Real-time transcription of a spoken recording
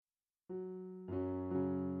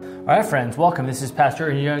All right, friends, welcome. This is Pastor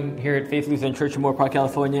Ernie Young here at Faith Lutheran Church in Moorpark,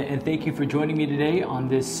 California, and thank you for joining me today on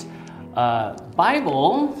this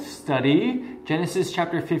Bible study, Genesis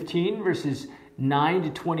chapter 15, verses 9 to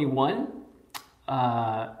 21.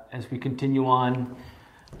 As we continue on,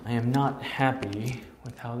 I am not happy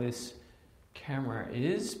with how this camera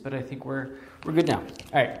is, but I think we're good now.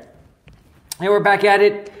 All right, and we're back at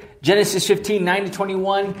it. Genesis 15, 9 to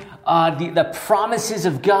 21, the promises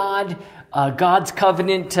of God, God's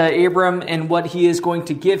covenant to Abram and what he is going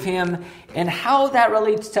to give him, and how that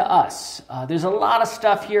relates to us. There's a lot of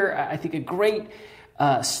stuff here. I think a great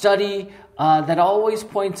study that always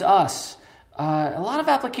points us, a lot of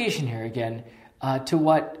application here again, to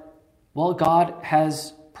what, God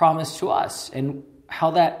has promised to us and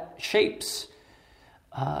how that shapes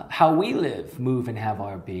how we live, move, and have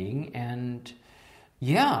our being. And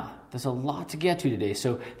there's a lot to get to today.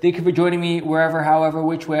 So thank you for joining me wherever, however,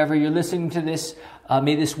 whichever you're listening to this.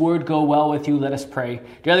 May this word go well with you. Let us pray.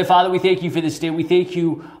 Dear Heavenly Father, we thank you for this day. We thank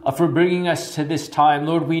you for bringing us to this time.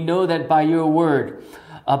 Lord, we know that by your word,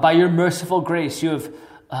 by your merciful grace, you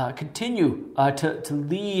have continue to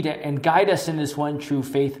lead and guide us in this one true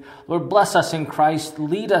faith. Lord, bless us in Christ,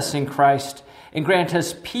 lead us in Christ, and grant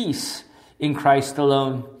us peace in Christ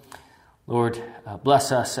alone. Lord,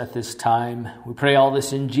 bless us at this time. We pray all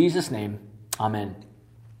this in Jesus' name. Amen.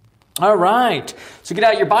 All right. So get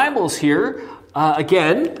out your Bibles here.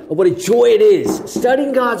 Again, what a joy it is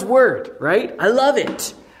studying God's Word, right? I love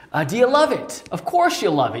it. Do you love it? Of course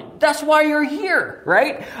you love it. That's why you're here,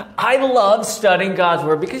 right? I love studying God's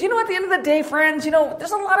Word because, at the end of the day, friends,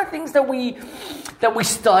 there's a lot of things that we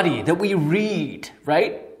study, that we read,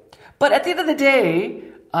 right? But at the end of the day,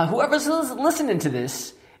 whoever's listening to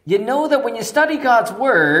this, you know that when you study God's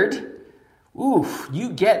Word, you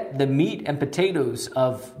get the meat and potatoes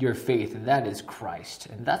of your faith, and that is Christ.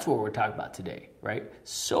 And that's what we're talking about today, right?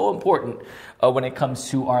 So important when it comes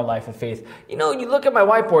to our life of faith. You look at my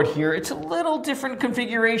whiteboard here, it's a little different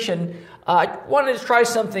configuration. I wanted to try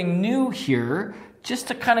something new here, just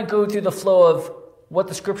to kind of go through the flow of what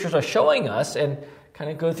the scriptures are showing us, and kind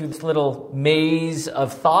of go through this little maze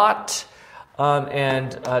of thought.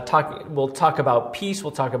 We'll talk about peace,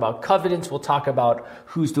 we'll talk about covenants, we'll talk about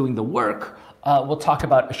who's doing the work, we'll talk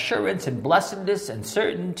about assurance and blessedness and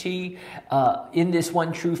certainty in this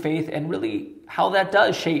one true faith, and really how that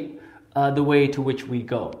does shape the way to which we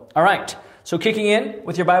go. All right, so kicking in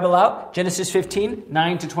with your Bible out, Genesis 15,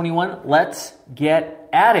 9 to 21, let's get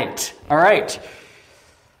at it. All right,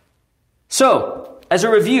 so as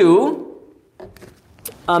a review,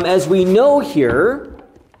 as we know here,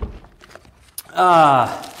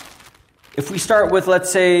 if we start with, let's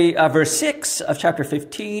say, verse 6 of chapter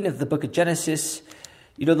 15 of the book of Genesis,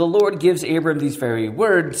 the Lord gives Abram these very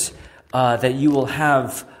words, that you will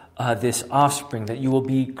have this offspring, that you will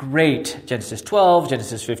be great. Genesis 12,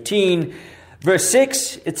 Genesis 15. Verse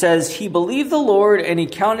 6, it says, he believed the Lord and he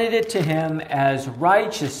counted it to him as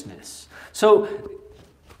righteousness. So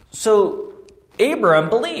Abram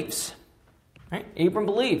believes, right? Abram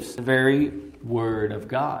believes the very word of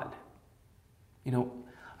God.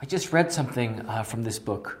 I just read something from this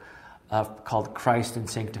book called Christ and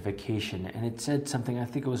Sanctification, and it said something, I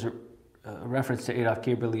think it was a reference to Adolf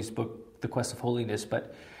Gabriel's book, The Quest of Holiness,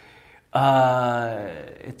 but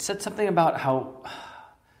it said something about how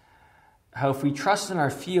if we trust in our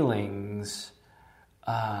feelings,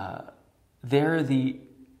 there the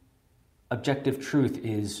objective truth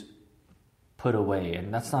is put away.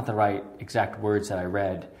 And that's not the right exact words that I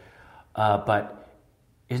read, but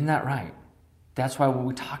isn't that right? That's why when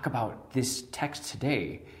we talk about this text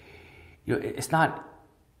today, it's not,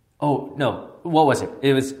 what was it?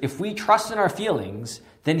 It was, if we trust in our feelings,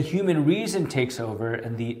 then human reason takes over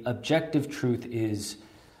and the objective truth is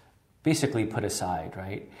basically put aside,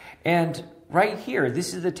 right? And right here,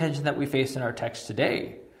 this is the tension that we face in our text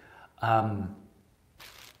today.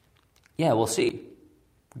 We'll see.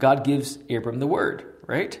 God gives Abram the word,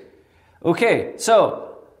 right? Okay,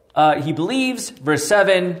 so he believes, verse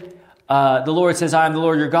 7, the Lord says, I am the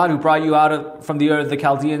Lord your God who brought you out from the Ur of the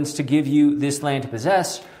Chaldeans to give you this land to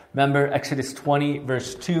possess. Remember Exodus 20,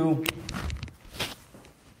 verse 2.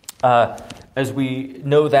 As we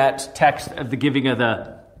know that text of the giving of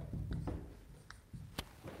the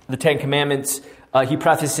Ten Commandments, he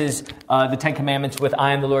prefaces the Ten Commandments with,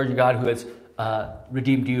 I am the Lord your God who has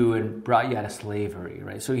redeemed you and brought you out of slavery,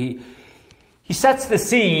 right? So he sets the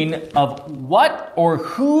scene of what or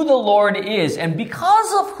who the Lord is. And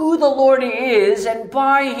because of who the Lord is and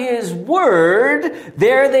by his word,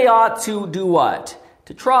 there they ought to do what?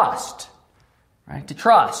 To trust, right? To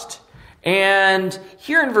trust. And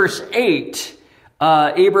here in verse 8,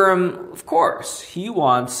 Abram, of course, he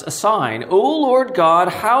wants a sign. O Lord God,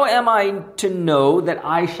 how am I to know that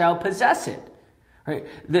I shall possess it? Right?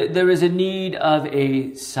 There is a need of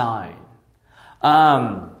a sign.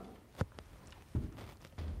 Yeah.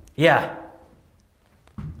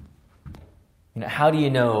 How do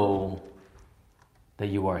you know that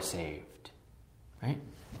you are saved? Right?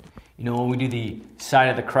 When we do the sign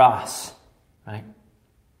of the cross, right?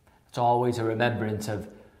 It's always a remembrance of,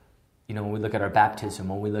 when we look at our baptism,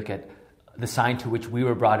 when we look at the sign to which we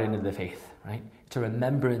were brought into the faith, right? It's a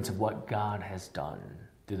remembrance of what God has done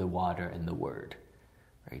through the water and the word,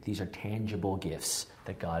 right? These are tangible gifts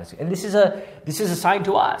that God has. And this is a sign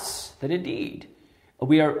to us that indeed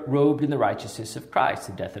we are robed in the righteousness of Christ,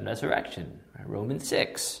 the death and resurrection, right? Romans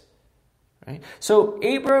 6, right? So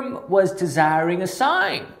Abram was desiring a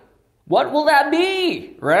sign. What will that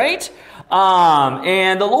be, right?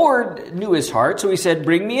 And the Lord knew his heart, so he said,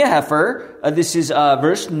 bring me a heifer. This is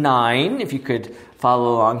verse 9. If you could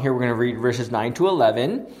follow along here, we're going to read verses 9 to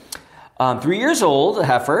 11. 3 years old, a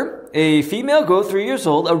heifer. A female goat, 3 years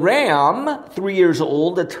old. A ram, 3 years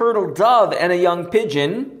old. A turtle dove, and a young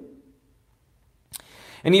pigeon.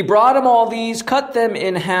 And he brought him all these, cut them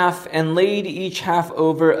in half, and laid each half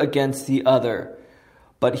over against the other.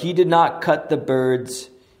 But he did not cut the birds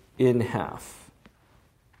in half.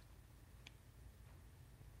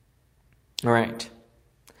 All right.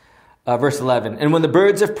 Verse 11. And when the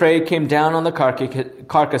birds of prey came down on the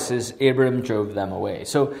carcasses, Abram drove them away.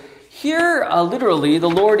 So here, literally, the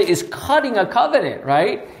Lord is cutting a covenant,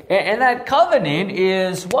 right? And that covenant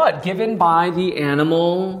is what? Given by the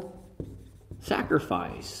animal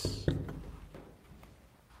sacrifice.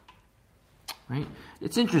 Right?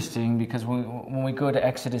 It's interesting because when we go to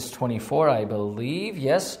Exodus 24, I believe,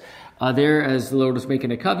 yes, there as the Lord was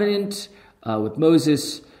making a covenant with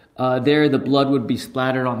Moses, there the blood would be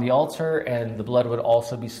splattered on the altar and the blood would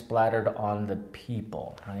also be splattered on the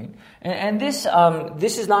people, right? And this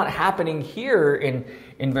is not happening here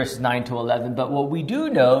in verses 9 to 11, but what we do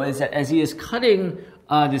know is that as he is cutting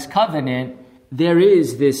this covenant, there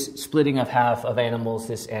is this splitting of half of animals,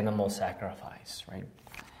 this animal sacrifice, right?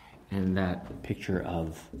 And that picture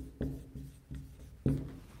of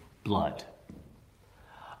blood.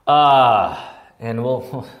 And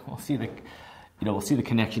we'll see the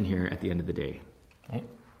connection here at the end of the day. Right?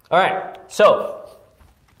 All right. So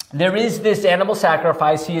there is this animal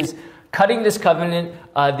sacrifice. He is cutting this covenant,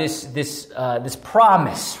 this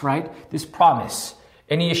promise, right? This promise,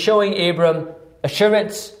 and he is showing Abram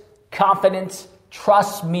assurance, confidence.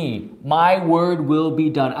 Trust me, my word will be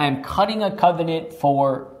done. I am cutting a covenant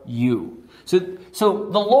for you. So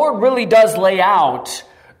the Lord really does lay out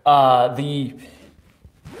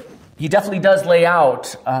He definitely does lay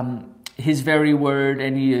out his very word,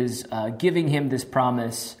 and he is giving him this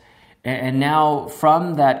promise. And now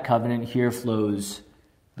from that covenant here flows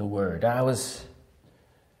the word. I was,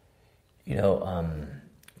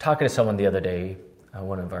 talking to someone the other day,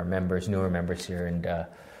 one of our members, newer members here, and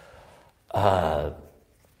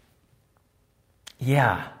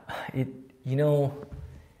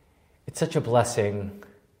it's such a blessing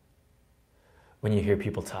when you hear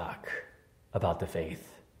people talk about the faith.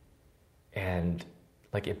 And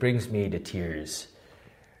it brings me to tears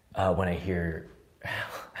when I hear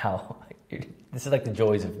how this is like the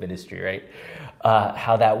joys of ministry, right?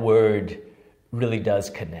 How that word really does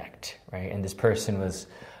connect, right? And this person was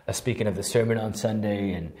speaking of the sermon on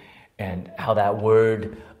Sunday, and how that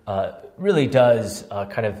word really does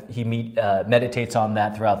he meditates on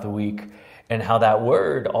that throughout the week, and how that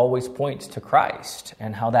word always points to Christ,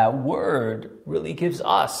 and how that word really gives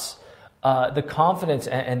us the confidence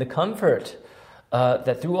and the comfort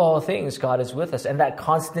that through all things God is with us, and that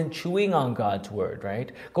constant chewing on God's word,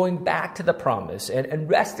 right? Going back to the promise and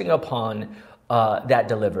resting upon that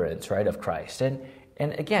deliverance, right, of Christ. And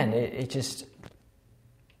again,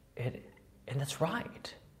 and that's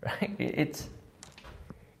right? It's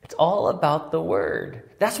all about the word.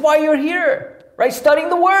 That's why you're here, right? Studying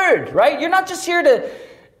the word, right? You're not just here to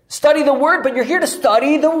study the word, but you're here to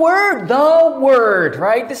study the word,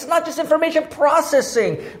 right? This is not just information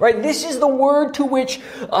processing, right? This is the word to which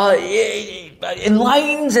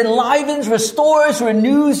enlightens, enlivens, restores,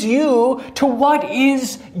 renews you to what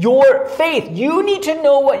is your faith. You need to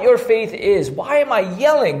know what your faith is. Why am I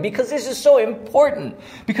yelling? Because this is so important.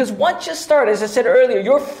 Because once you start, as I said earlier,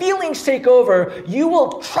 your feelings take over. You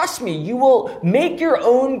will, trust me, you will make your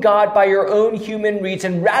own God by your own human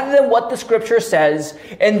reason rather than what the scripture says.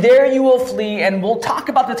 And there you will flee. And we'll talk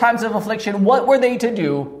about the times of affliction. What were they to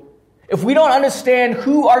do? If we don't understand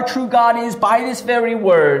who our true God is by this very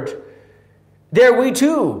word, there we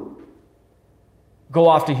too go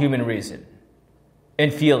off to human reason.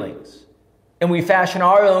 and feelings. And we fashion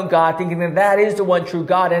our own God thinking that that is the one true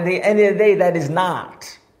God. And at the end of the day, that is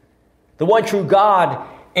not. The one true God,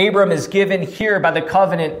 Abram is given here by the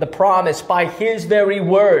covenant, the promise, by his very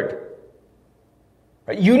word.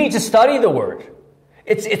 Right? You need to study the word.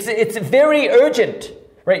 It's very urgent.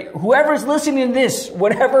 Right? Whoever's listening to this,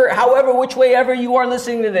 however, which way ever you are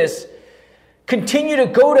listening to this, continue to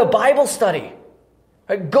go to Bible study.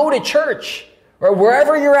 Right? Go to church. Or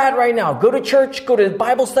wherever you're at right now, go to church, go to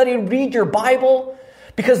Bible study, read your Bible,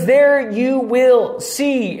 because there you will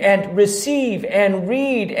see and receive and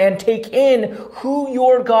read and take in who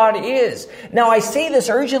your God is. Now, I say this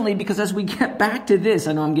urgently because as we get back to this,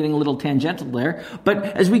 I know I'm getting a little tangential there, but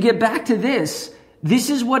as we get back to this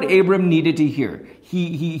is what Abram needed to hear.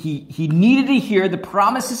 He needed to hear the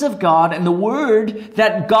promises of God and the word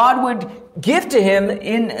that God would give to him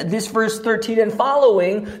in this verse 13 and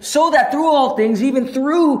following, so that through all things, even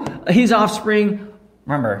through his offspring,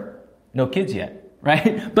 remember, no kids yet,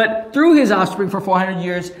 right? But through his offspring for 400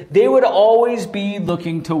 years, they would always be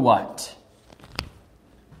looking to what?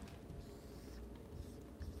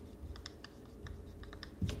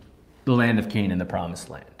 The land of Canaan, the promised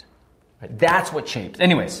land. Right? That's what shapes.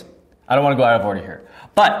 Anyways, I don't want to go out of order here.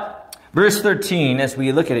 But verse 13, as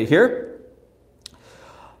we look at it here,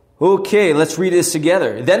 okay, let's read this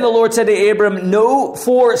together. Then the Lord said to Abram, know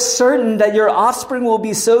for certain that your offspring will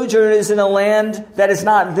be sojourners in a land that is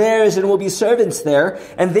not theirs and will be servants there,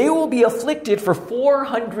 and they will be afflicted for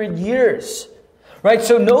 400 years. Right?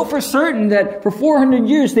 So know for certain that for 400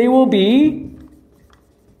 years they will be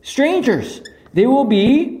strangers. They will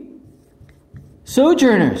be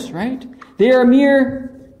sojourners, right? They are mere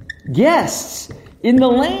guests in the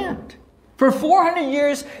land. For 400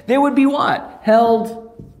 years they would be what? Held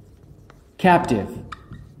captive.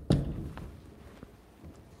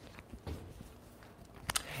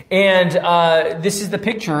 And this is the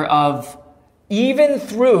picture of even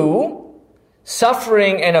through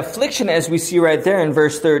suffering and affliction, as we see right there in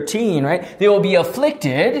verse 13, right? They will be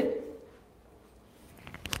afflicted.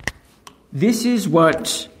 This is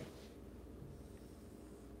what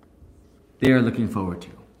they are looking forward to.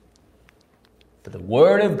 For the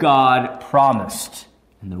word of God promised,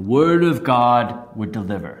 and the word of God would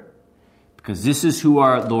deliver. Because this is who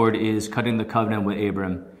our Lord is, cutting the covenant with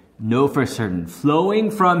Abram. Know for certain, flowing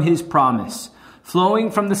from his promise, flowing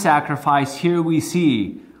from the sacrifice, here we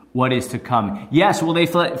see what is to come. Yes, will they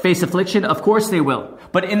face affliction? Of course they will.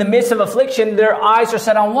 But in the midst of affliction, their eyes are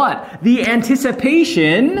set on what? The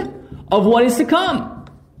anticipation of what is to come.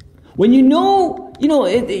 When as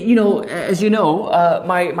you know,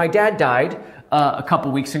 my dad died a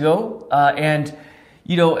couple weeks ago, and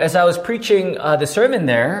as I was preaching the sermon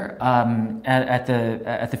there at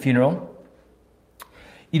the funeral,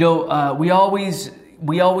 we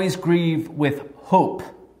always grieve with hope,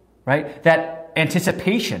 right? That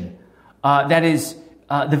anticipation, that is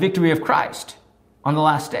the victory of Christ on the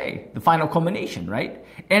last day, the final culmination, right?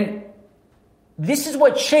 And this is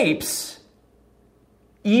what shapes,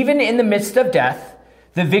 even in the midst of death,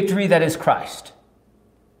 the victory that is Christ,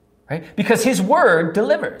 right? Because his word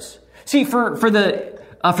delivers. See, for the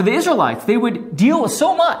Israelites, they would deal with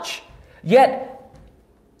so much. Yet,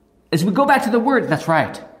 as we go back to the word, that's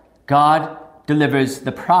right. God delivers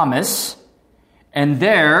the promise, and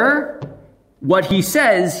there, what he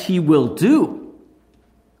says he will do.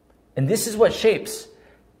 And this is what shapes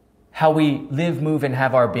how we live, move, and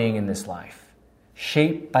have our being in this life.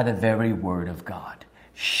 Shaped by the very word of God.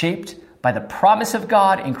 Shaped by the promise of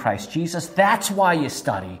God in Christ Jesus. That's why you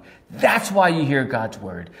study. That's why you hear God's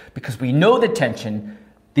word. Because we know the tension.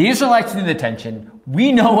 The Israelites knew the tension.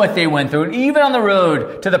 We know what they went through. And even on the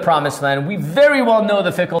road to the promised land, we very well know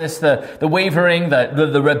the fickleness, the wavering,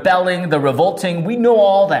 the rebelling, the revolting. We know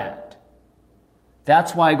all that.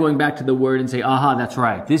 That's why going back to the word and say, aha, that's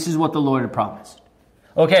right. This is what the Lord had promised.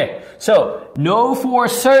 Okay, so know for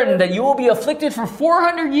certain that you will be afflicted for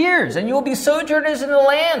 400 years and you will be sojourners in the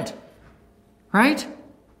land. Right?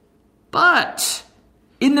 But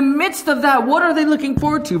in the midst of that, what are they looking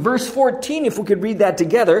forward to? Verse 14, if we could read that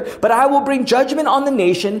together. But I will bring judgment on the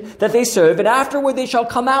nation that they serve, and afterward they shall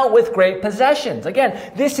come out with great possessions. Again,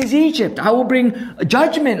 this is Egypt. I will bring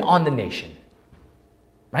judgment on the nation.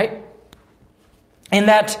 Right? And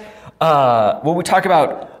that, when we talk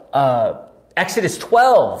about Exodus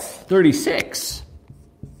 12:36,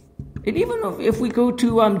 and even if we go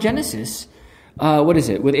to Genesis, what is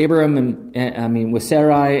it? With Abraham with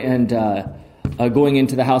Sarai and going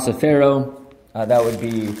into the house of Pharaoh, that would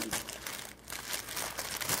be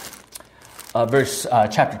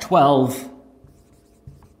chapter 12.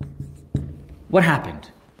 What happened?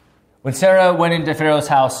 When Sarah went into Pharaoh's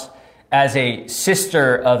house, as a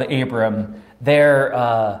sister of Abram,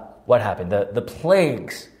 what happened? The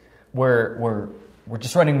plagues were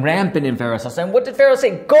just running rampant in Pharaoh's house. And what did Pharaoh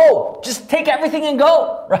say? Go! Just take everything and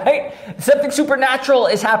go, right? Something supernatural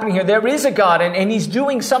is happening here. There is a God, and he's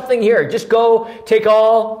doing something here. Just go, take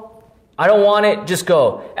all. I don't want it, just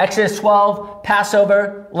go. Exodus 12,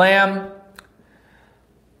 Passover, lamb,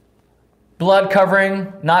 blood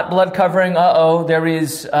covering, not blood covering. There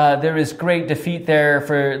is great defeat there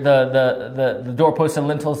for the doorposts and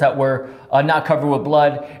lintels that were not covered with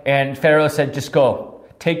blood. And Pharaoh said, just go.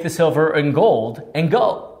 Take the silver and gold and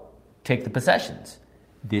go. Take the possessions.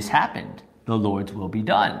 This happened. The Lord's will be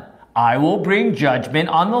done. I will bring judgment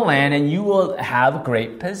on the land, and you will have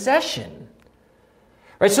great possession.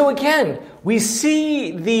 Right. So again, we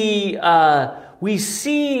see the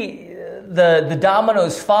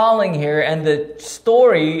dominoes falling here, and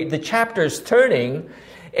the chapters turning,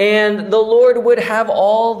 and the Lord would have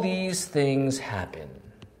all these things happen.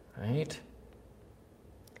 Right.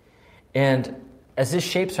 And as this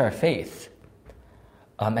shapes our faith,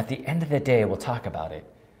 at the end of the day, we'll talk about it.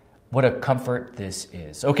 What a comfort this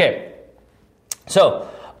is. Okay, so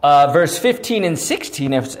verse 15 and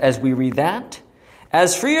 16, as we read that.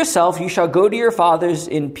 As for yourself, you shall go to your fathers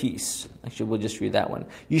in peace. Actually, we'll just read that one.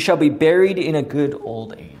 You shall be buried in a good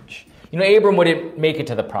old age. You know, Abram wouldn't make it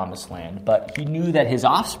to the promised land, but he knew that his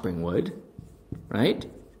offspring would, right?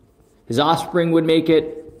 His offspring would make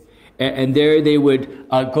it. And there they would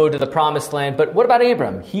go to the promised land. But what about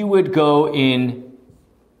Abram? He would go in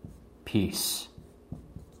peace.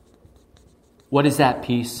 What is that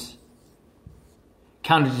peace?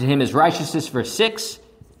 Counted to him as righteousness, verse 6.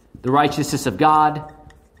 The righteousness of God.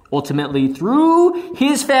 Ultimately, through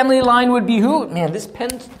his family line would be who? Man, this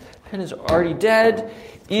pen is already dead.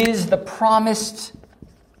 Is the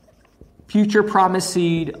future promised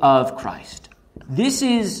seed of Christ. This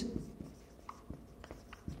is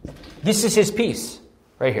his peace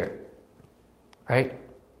right here, right?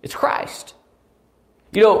 It's Christ.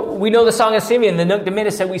 You know, we know the Song of Simeon, the Nunc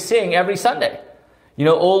Dimittis that we sing every Sunday. You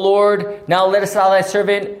know, O Lord, now lettest thou thy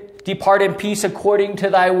servant depart in peace according to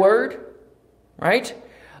thy word, right?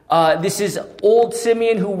 This is old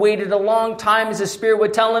Simeon who waited a long time, as the Spirit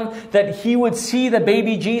would tell him, that he would see the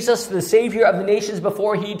baby Jesus, the Savior of the nations,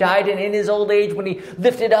 before he died. And in his old age, when he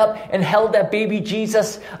lifted up and held that baby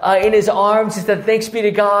Jesus in his arms, he said, thanks be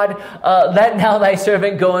to God, let now thy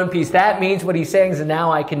servant go in peace. That means what he's saying is,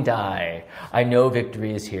 now I can die. I know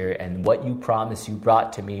victory is here, and what you promised you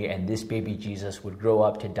brought to me, and this baby Jesus would grow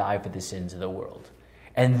up to die for the sins of the world.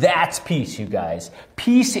 And that's peace, you guys.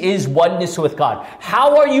 Peace is oneness with God.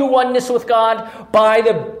 How are you oneness with God? By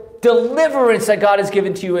the deliverance that God has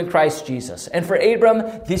given to you in Christ Jesus. And for Abram,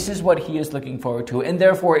 this is what he is looking forward to. And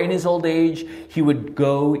therefore, in his old age, he would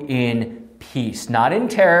go in peace. Not in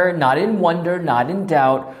terror, not in wonder, not in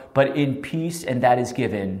doubt, but in peace. And that is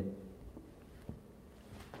given,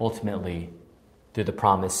 ultimately, through the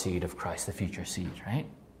promised seed of Christ, the future seed, right?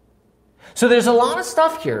 So there's a lot of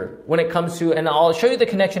stuff here when it comes to, and I'll show you the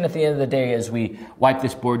connection at the end of the day as we wipe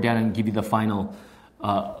this board down and give you the final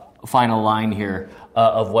line here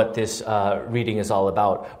of what this reading is all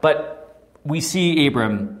about. But we see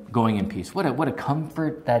Abram going in peace. What a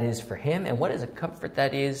comfort that is for him, and what is a comfort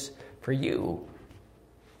that is for you,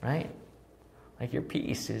 right? Like your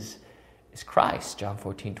peace is Christ, John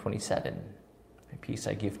 14:27. My peace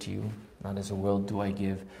I give to you, not as the world do I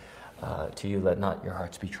give to you, let not your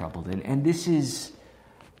hearts be troubled. And this is,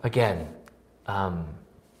 again,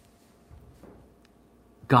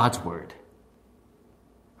 God's word,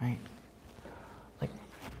 right? Like,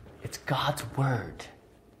 it's God's word.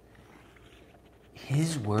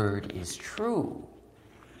 His word is true.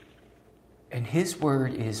 And his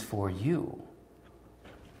word is for you.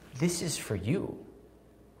 This is for you.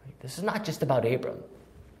 Right? This is not just about Abram.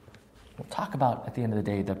 We'll talk about, at the end of the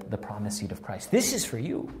day, the promised seed of Christ. This is for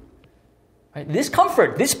you. Right? This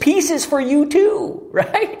comfort, this peace is for you too,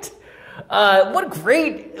 right? What a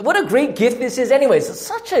great gift this is. Anyways,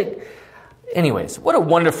 what a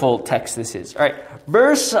wonderful text this is. All right,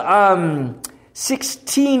 verse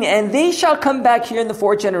 16, and they shall come back here in the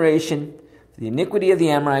fourth generation. The iniquity of the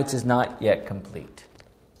Amorites is not yet complete.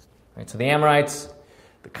 Right, so the Amorites,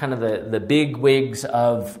 the big wigs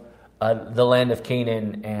of the land of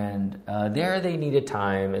Canaan, and there they needed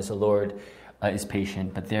time as the Lord is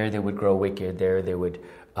patient, but there they would grow wicked. There they would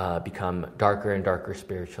become darker and darker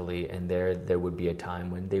spiritually, and there would be a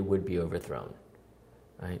time when they would be overthrown.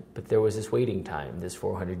 Right? But there was this waiting time, this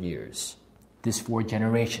 400 years, this 4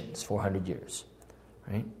 generations, 400 years.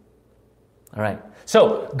 Right? All right.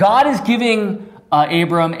 So God is giving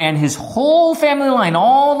Abram and his whole family line,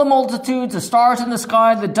 all the multitudes, the stars in the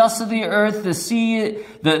sky, the dust of the earth, the sea,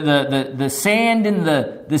 the sand in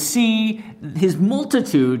the sea, his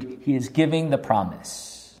multitude, he is giving the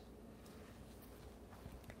promise.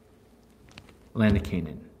 Land of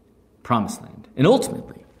Canaan, promised land. And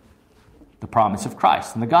ultimately, the promise of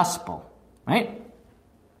Christ and the gospel, right?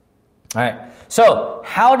 All right. So,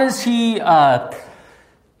 how does he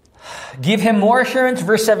give him more assurance?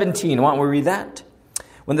 Verse 17. Why don't we read that?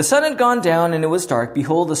 When the sun had gone down and it was dark,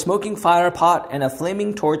 behold, a smoking fire pot and a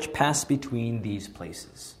flaming torch passed between these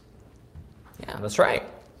places. Yeah, that's right.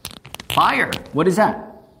 Fire. What is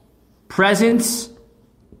that? Presence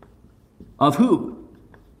of who?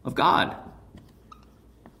 Of God.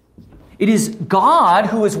 It is God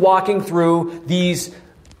who is walking through these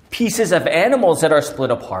pieces of animals that are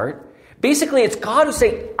split apart. Basically, it's God who's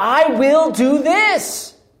saying, I will do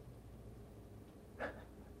this.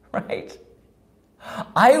 Right?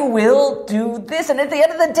 I will do this. And at the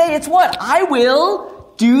end of the day, it's what? I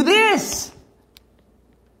will do this.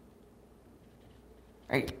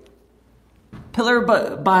 Right? Pillar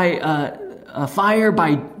by fire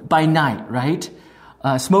by night, right?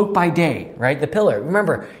 Smoke by day, right? The pillar.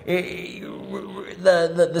 Remember,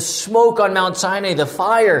 the smoke on Mount Sinai, the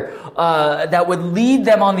fire that would lead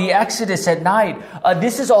them on the Exodus at night.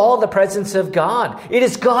 This is all the presence of God. It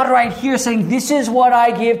is God right here saying, this is what I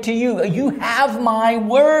give to you. You have my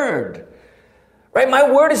word. Right?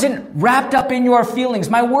 My word isn't wrapped up in your feelings.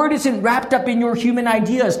 My word isn't wrapped up in your human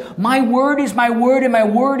ideas. My word is my word, and my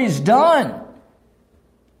word is done.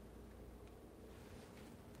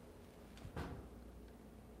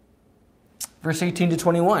 Verse 18 to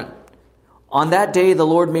 21. On that day the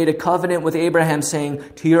Lord made a covenant with Abraham, saying,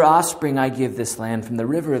 to your offspring I give this land, from the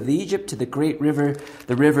river of Egypt to the great river,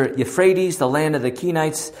 the river Euphrates, the land of the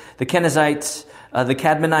Kenites, the Kenizzites, the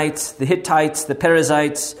Cadmonites, the Hittites, the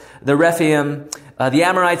Perizzites, the Rephaim, the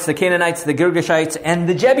Amorites, the Canaanites, the Girgashites, and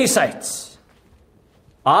the Jebusites.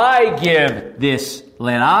 I give this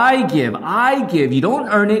land. I give. You don't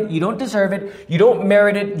earn it. You don't deserve it. You don't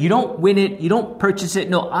merit it. You don't win it. You don't purchase it.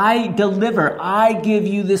 No, I deliver. I give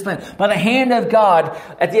you this land. By the hand of God,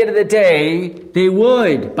 at the end of the day, they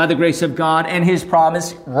would, by the grace of God and his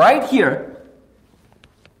promise right here,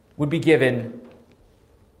 would be given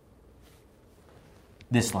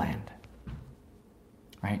this land.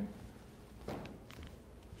 Right?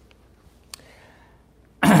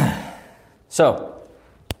 So,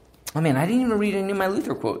 oh man, I didn't even read any of my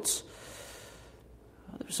Luther quotes.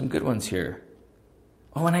 Oh, there's some good ones here.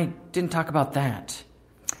 Oh, and I didn't talk about that.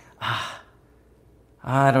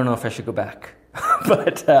 I don't know if I should go back.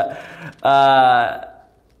 But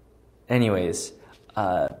anyways,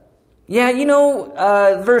 verse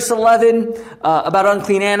 11 about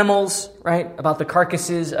unclean animals, right? About the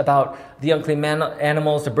carcasses, about the unclean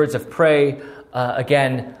animals, the birds of prey.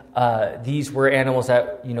 These were animals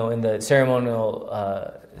that, in the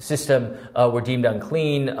ceremonial system were deemed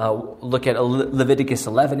unclean. Look at Leviticus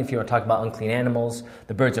 11 if you want to talk about unclean animals,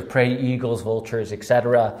 the birds of prey, eagles, vultures,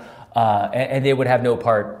 etc. And they would have no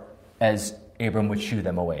part as Abram would shoo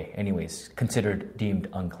them away. Anyways, considered deemed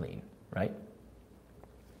unclean, right?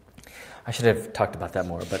 I should have talked about that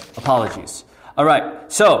more, but apologies. All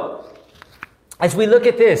right, so as we look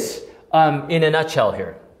at this in a nutshell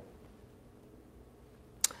here,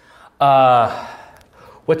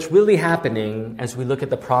 what's really happening as we look at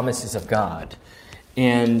the promises of God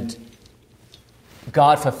and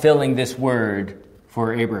God fulfilling this word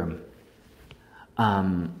for Abram.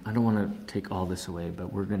 I don't want to take all this away,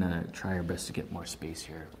 but we're going to try our best to get more space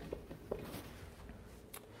here.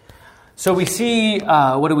 So we see,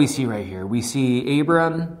 what do we see right here? We see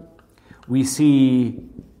Abram, we see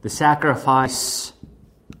the sacrifice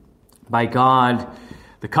by God,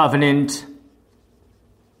 the covenant,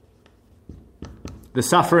 the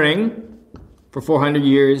suffering for 400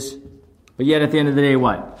 years, but yet at the end of the day,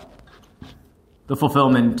 what? The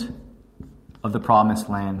fulfillment of the promised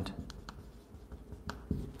land.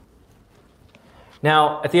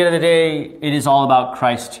 Now, at the end of the day, it is all about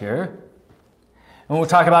Christ here. When we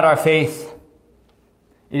talk about our faith,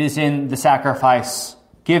 it is in the sacrifice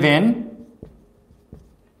given,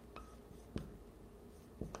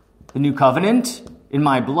 the new covenant, in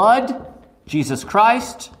my blood, Jesus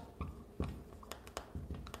Christ.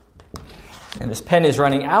 And this pen is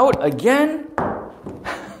running out again.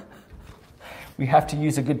 We have to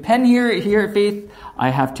use a good pen here at Faith.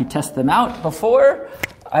 I have to test them out before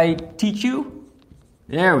I teach you.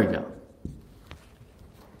 There we go.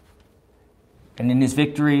 And in his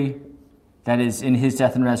victory, that is in his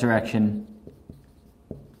death and resurrection,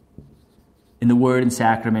 in the word and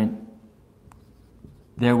sacrament,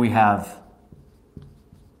 there we have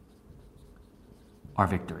our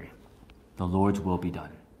victory. The Lord's will be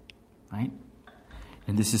done. Right?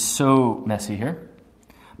 And this is so messy here.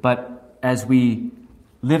 But as we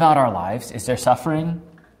live out our lives, is there suffering?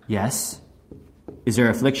 Yes. Is there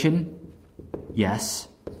affliction? Yes.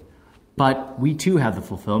 But we too have the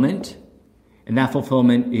fulfillment. And that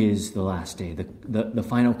fulfillment is the last day, the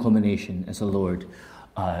final culmination as the Lord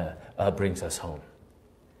brings us home.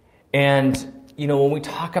 And, when we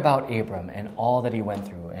talk about Abram and all that he went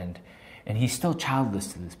through, and he's still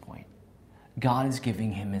childless to this point, God is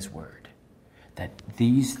giving him his word that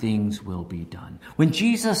these things will be done. When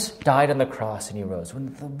Jesus died on the cross and he rose,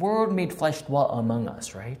 when the Word made flesh dwelt among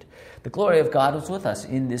us, right? The glory of God was with us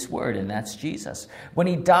in this Word, and that's Jesus. When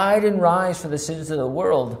he died and rose for the sins of the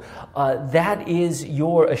world, that is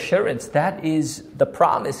your assurance. That is the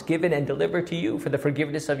promise given and delivered to you for the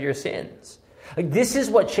forgiveness of your sins. This is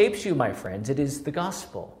what shapes you, my friends. It is the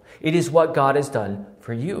gospel. It is what God has done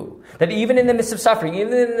for you. That even in the midst of suffering,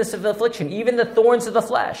 even in the midst of affliction, even the thorns of the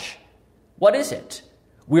flesh, what is it?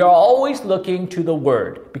 We are always looking to the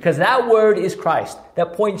Word, because that Word is Christ,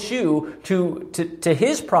 that points you to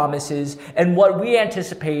His promises and what we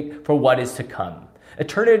anticipate for what is to come.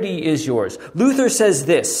 Eternity is yours. Luther says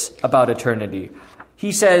this about eternity.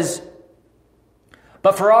 He says,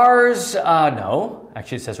 but for ours, no.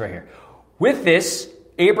 Actually, it says right here. With this,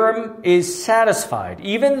 Abram is satisfied.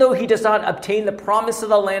 Even though he does not obtain the promise of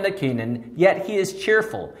the land of Canaan, yet he is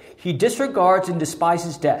cheerful. He disregards and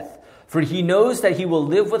despises death, for he knows that he will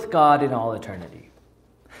live with God in all eternity.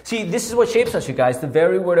 See, this is what shapes us, you guys. The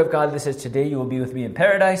very word of God that says, today you will be with me in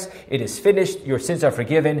paradise. It is finished. Your sins are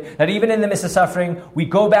forgiven. That even in the midst of suffering, we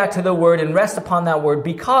go back to the word and rest upon that word,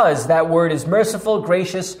 because that word is merciful,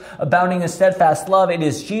 gracious, abounding in steadfast love. It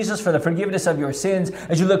is Jesus for the forgiveness of your sins.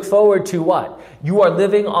 As you look forward to what? You are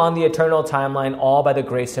living on the eternal timeline, all by the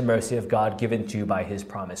grace and mercy of God given to you by his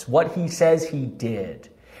promise. What he says he did.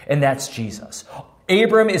 And that's Jesus.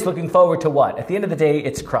 Abram is looking forward to what? At the end of the day,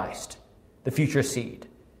 it's Christ, the future seed.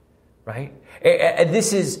 Right? And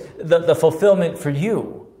this is the fulfillment for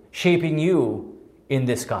you, shaping you in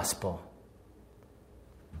this gospel.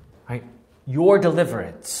 Right? Your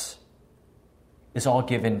deliverance is all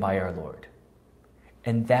given by our Lord.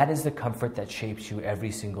 And that is the comfort that shapes you every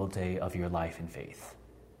single day of your life in faith.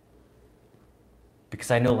 Because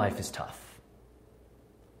I know life is tough.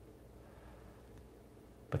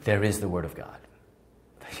 But there is the Word of God.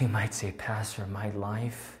 You might say, Pastor, my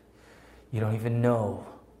life, you don't even know.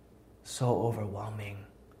 So overwhelming.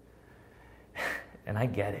 And I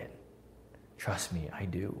get it. Trust me, I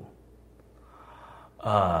do.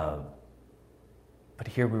 But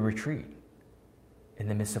here we retreat. In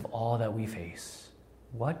the midst of all that we face,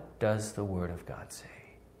 what does the Word of God say?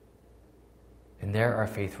 And there our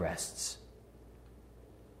faith rests,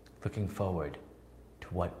 looking forward to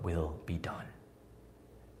what will be done.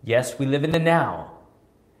 Yes, we live in the now.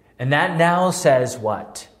 And that now says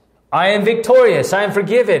what? I am victorious. I am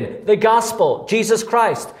forgiven. The gospel, Jesus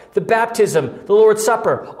Christ, the baptism, the Lord's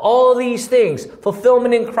Supper, all these things,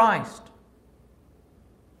 fulfillment in Christ.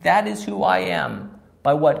 That is who I am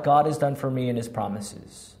by what God has done for me in his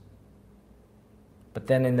promises. But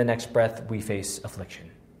then in the next breath, we face affliction.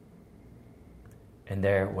 And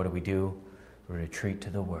there, what do? We retreat to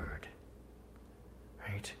the Word.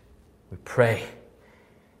 Right? We pray.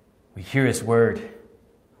 We hear his word.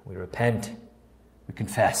 We repent. We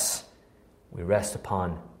confess. We rest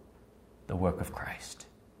upon the work of Christ.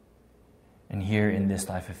 And here in this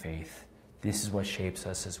life of faith, this is what shapes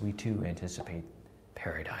us as we too anticipate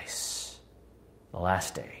paradise, the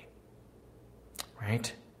last day.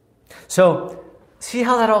 Right? So, see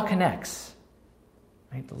how that all connects.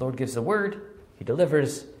 Right? The Lord gives the word, he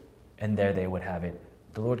delivers, and there they would have it.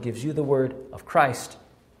 The Lord gives you the word of Christ,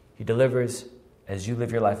 he delivers. As you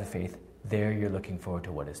live your life of faith, there you're looking forward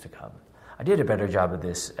to what is to come. I did a better job of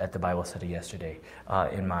this at the Bible study yesterday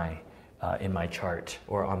in my chart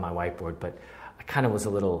or on my whiteboard, but I kind of was a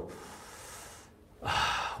little,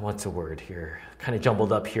 what's a word here? Kind of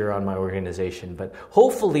jumbled up here on my organization, but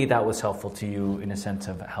hopefully that was helpful to you in a sense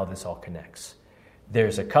of how this all connects.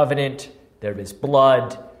 There's a covenant, there is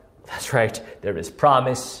blood, that's right, there is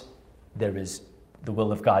promise, there is the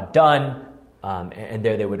will of God done, and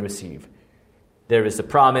there they would receive. There is the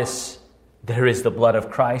promise, there is the blood of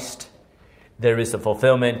Christ, there is the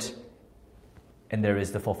fulfillment, and there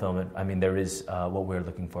is the fulfillment. I mean, there is what we're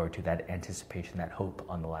looking forward to, that anticipation, that hope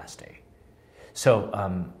on the last day.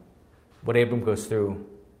 So what Abram goes through,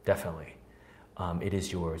 definitely, it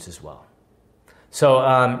is yours as well. So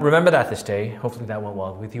remember that this day. Hopefully that went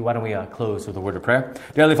well with you. Why don't we close with a word of prayer?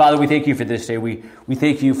 Dear Heavenly Father, we thank you for this day. We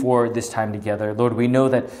thank you for this time together. Lord, we know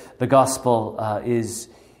that the gospel is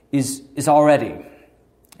already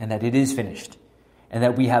and that it is finished, and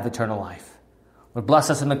that we have eternal life. Lord, bless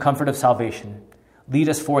us in the comfort of salvation. Lead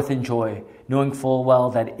us forth in joy, knowing full well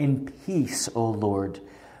that in peace, O Lord,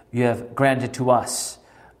 you have granted to us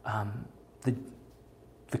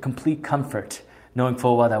the complete comfort, knowing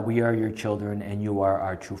full well that we are your children and you are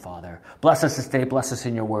our true Father. Bless us this day, bless us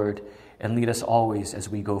in your word, and lead us always as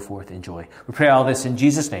we go forth in joy. We pray all this in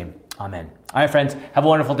Jesus' name. Amen. All right, friends, have a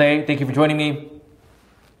wonderful day. Thank you for joining me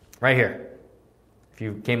right here. If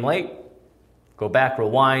you came late, go back,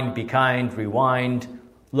 rewind, be kind, rewind,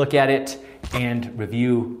 look at it, and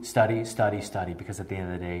review, study, because at the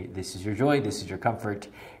end of the day, this is your joy, this is your comfort,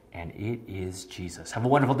 and it is Jesus. Have a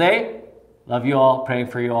wonderful day. Love you all, praying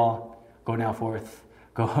for you all.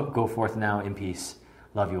 Go forth now in peace.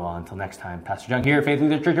 Love you all. Until next time, Pastor Jung here at Faith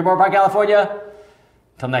Lutheran Church in Moore Park, California.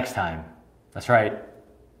 Until next time. That's right.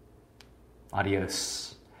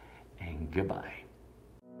 Adios and goodbye.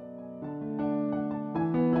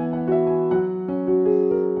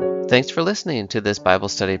 Thanks for listening to this Bible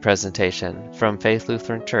study presentation from Faith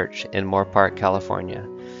Lutheran Church in Moore Park, California.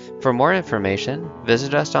 For more information,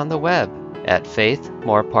 visit us on the web at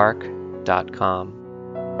faithmorepark.com.